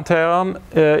köhanteraren,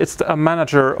 it's a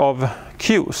manager of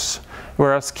queues,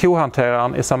 whereas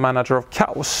kohanteraren is a manager of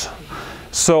cows.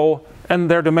 So, and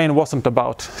their domain wasn't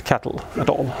about cattle at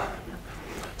all.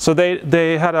 So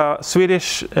they had a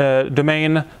Swedish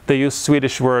domain, they used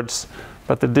Swedish words,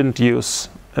 but they didn't use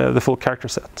the full character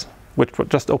set, which would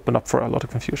just open up for a lot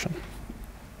of confusion.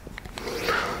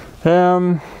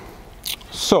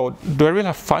 So, do I really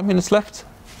have 5 minutes left?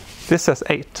 This says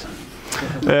 8.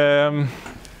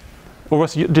 Or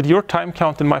did your time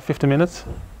count in my 50 minutes?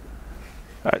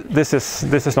 This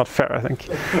is not fair, I think.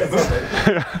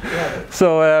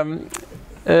 So,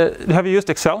 have you used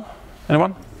Excel?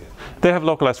 Anyone? They have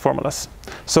localized formulas.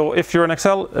 So if you're in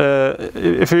Excel,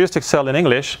 if you use Excel in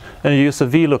English and you use a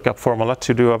VLOOKUP formula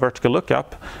to do a vertical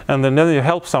lookup, and then you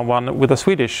help someone with a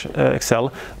Swedish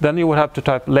Excel, then you would have to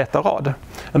type leta rad.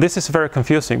 And this is very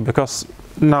confusing, because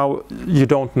now you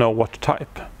don't know what to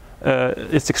type.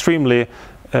 It's extremely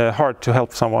hard to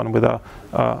help someone with a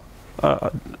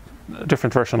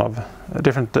different version of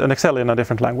an Excel in a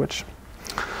different language.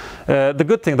 The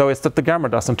good thing, though, is that the grammar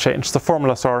doesn't change. The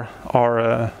formulas are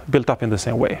built up in the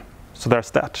same way. So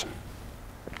there's that.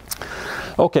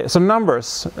 Okay, so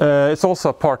numbers. It's also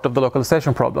a part of the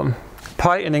localization problem.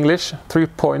 Pi in English,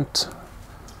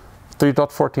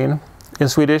 3.14. In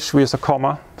Swedish, we use a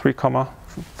comma,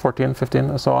 3,14, 15,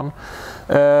 and so on.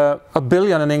 A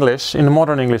billion in English, in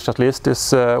modern English at least,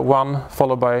 is 1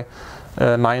 followed by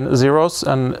 9 zeros.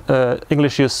 And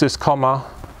English uses comma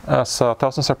as a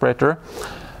thousand separator.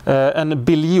 And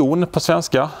biljon på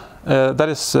svenska, that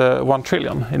is 1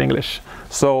 trillion in English.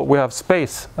 So we have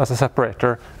space as a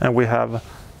separator, and we have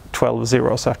 12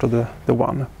 zeros after the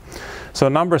 1. So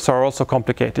numbers are also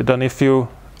complicated, and if you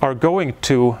are going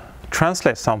to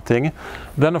translate something,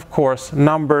 then of course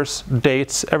numbers,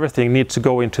 dates, everything needs to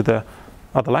go into the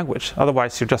other language.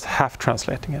 Otherwise you're just half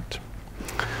translating it.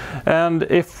 And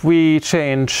if we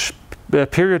change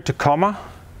period to comma,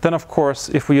 then of course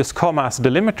if we use comma as a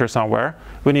delimiter somewhere,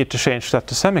 we need to change that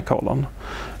to semicolon.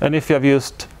 And if you have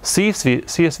used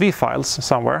CSV files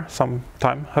somewhere,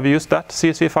 sometime, have you used that,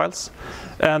 CSV files,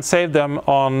 and save them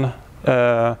on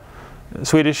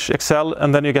Swedish Excel,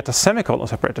 and then you get a semicolon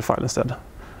separated file instead,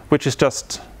 which is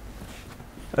just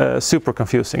super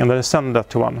confusing. And then you send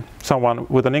that to someone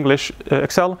with an English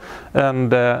Excel, and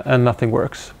nothing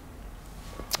works.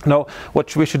 No,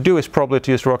 what we should do is probably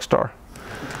to use Rockstar.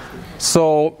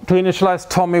 So to initialize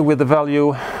Tommy with the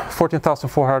value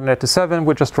 14,487,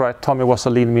 we just write Tommy was a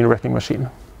lean mean wrecking machine.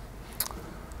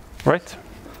 Right?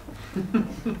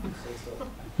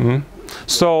 Mm-hmm.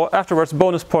 So afterwards,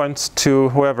 bonus points to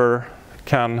whoever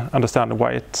can understand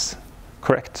why it's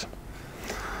correct.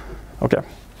 Okay.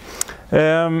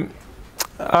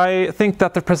 I think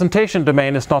that the presentation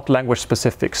domain is not language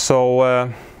specific.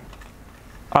 So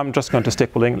I'm just going to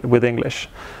stick with English.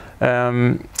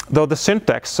 Though the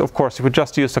syntax, of course, if we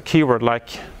just use a keyword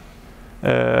like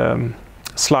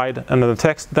slide and then the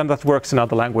text, then that works in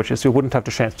other languages. You wouldn't have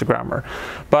to change the grammar.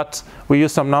 But we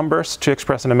use some numbers to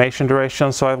express animation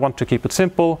duration, so I want to keep it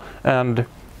simple and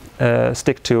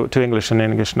stick to English and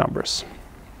English numbers.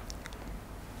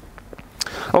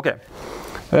 Okay.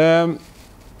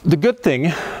 The good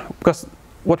thing, because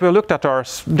what we looked at are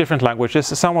different languages,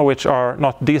 some of which are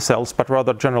not DSLs, but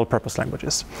rather general purpose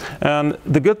languages. And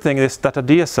the good thing is that a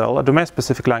DSL, a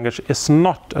domain-specific language, is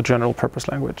not a general purpose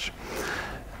language.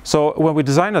 So when we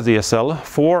design a DSL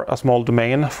for a small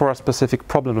domain, for a specific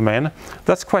problem domain,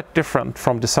 that's quite different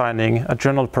from designing a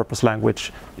general purpose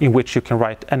language in which you can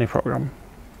write any program.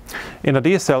 In a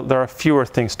DSL, there are fewer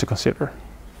things to consider.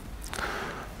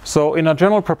 So in a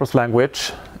general purpose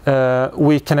language,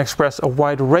 we can express a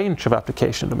wide range of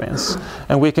application domains,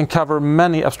 and we can cover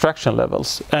many abstraction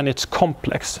levels, and it's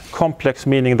complex. Complex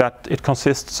meaning that it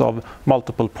consists of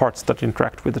multiple parts that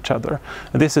interact with each other.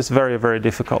 And this is very, very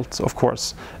difficult, of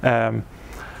course. And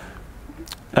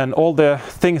all the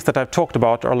things that I've talked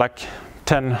about are like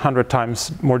 10, 100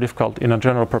 times more difficult in a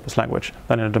general purpose language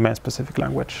than in a domain-specific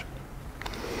language.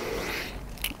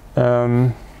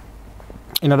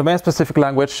 In a domain-specific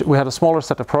language, we have a smaller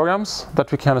set of programs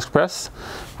that we can express.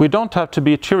 We don't have to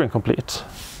be Turing complete.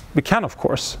 We can, of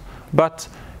course, but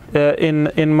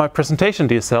in my presentation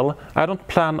DSL, I don't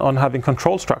plan on having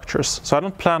control structures. So I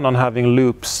don't plan on having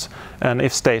loops and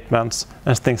if statements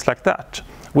and things like that,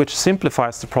 which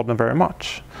simplifies the problem very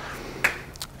much.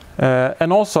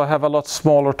 And also I have a lot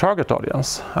smaller target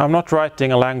audience. I'm not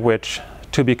writing a language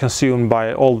to be consumed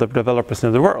by all the developers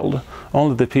in the world,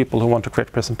 only the people who want to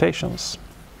create presentations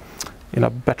in a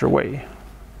better way.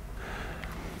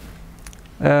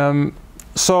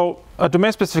 So a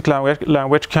domain-specific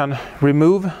language can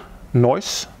remove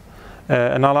noise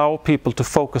and allow people to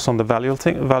focus on the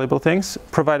valuable things,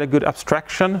 provide a good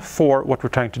abstraction for what we're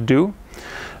trying to do,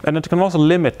 and it can also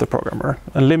limit the programmer.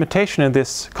 And limitation in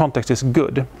this context is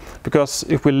good, because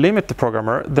if we limit the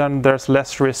programmer, then there's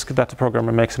less risk that the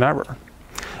programmer makes an error.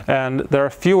 And there are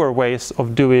fewer ways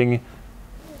of doing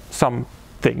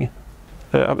something,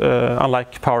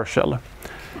 unlike PowerShell.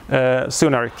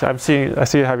 Soon, Eric, I see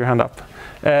you have your hand up.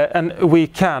 And we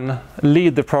can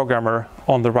lead the programmer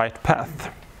on the right path.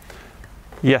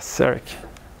 Yes, Eric.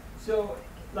 So,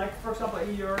 like for example,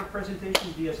 in your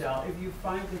presentation DSL, if you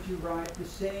find that you write the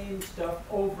same stuff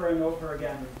over and over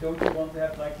again, don't you want to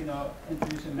have, like, you know,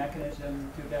 introduce a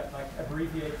mechanism to that, like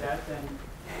abbreviate that, and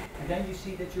then you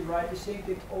see that you write the same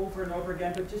thing over and over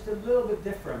again, but just a little bit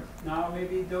different. Now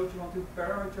maybe don't you want to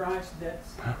parameterize that?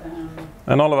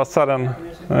 And all of a sudden,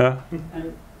 yeah.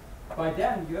 And by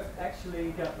then you have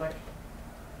actually got like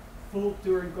full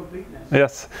Turing completeness.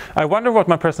 Yes. I wonder what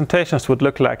my presentations would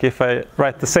look like if I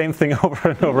write the same thing over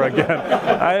and over again.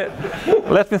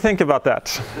 Let me think about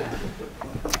that.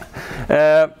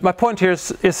 My point here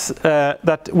is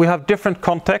that we have different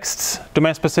contexts,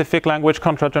 domain-specific language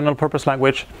contra general-purpose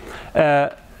language,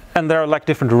 and there are like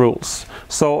different rules.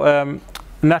 So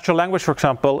natural language, for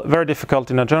example, very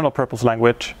difficult in a general-purpose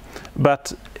language,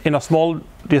 but in a small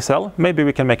DSL, maybe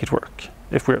we can make it work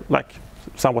if we're like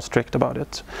somewhat strict about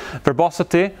it.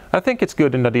 Verbosity, I think it's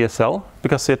good in the DSL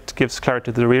because it gives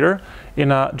clarity to the reader.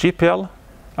 In a GPL,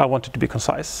 I want it to be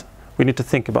concise. We need to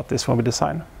think about this when we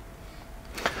design.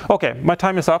 Okay, my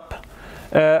time is up.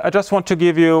 I just want to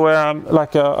give you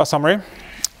like a summary.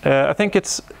 I think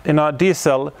it's in a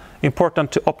DSL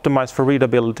important to optimize for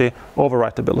readability over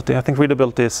writability. I think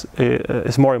readability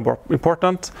is more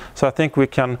important, so I think we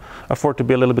can afford to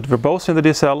be a little bit verbose in the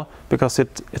DSL because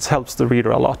it helps the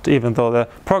reader a lot, even though the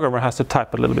programmer has to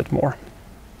type a little bit more.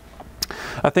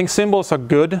 I think symbols are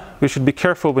good. We should be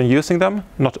careful when using them,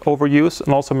 not overuse,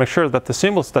 and also make sure that the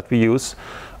symbols that we use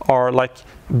are like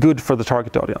good for the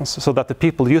target audience, so that the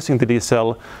people using the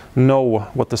DSL know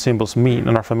what the symbols mean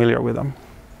and are familiar with them.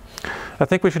 I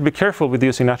think we should be careful with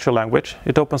using natural language.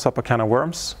 It opens up a can of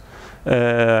worms,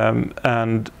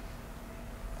 and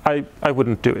I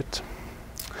wouldn't do it.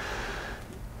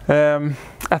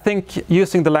 I think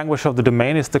using the language of the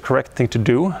domain is the correct thing to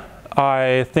do.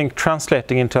 I think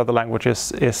translating into other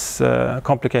languages is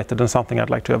complicated and something I'd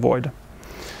like to avoid.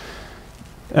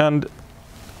 And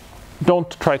don't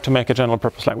try to make a general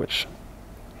purpose language.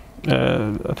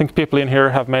 I think people in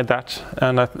here have made that,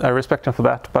 and I respect them for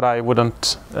that, but I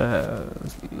wouldn't,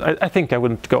 I think I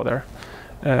wouldn't go there.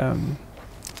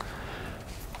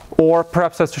 Or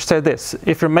perhaps I should say this: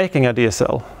 if you're making a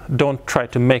DSL, don't try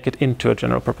to make it into a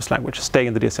general purpose language. Stay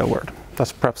in the DSL word.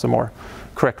 That's perhaps a more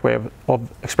correct way of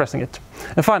expressing it.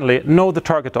 And finally, know the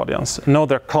target audience, know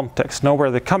their context, know where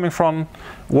they're coming from,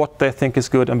 what they think is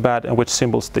good and bad, and which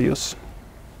symbols they use.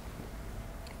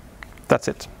 That's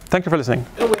it. Thank you for listening.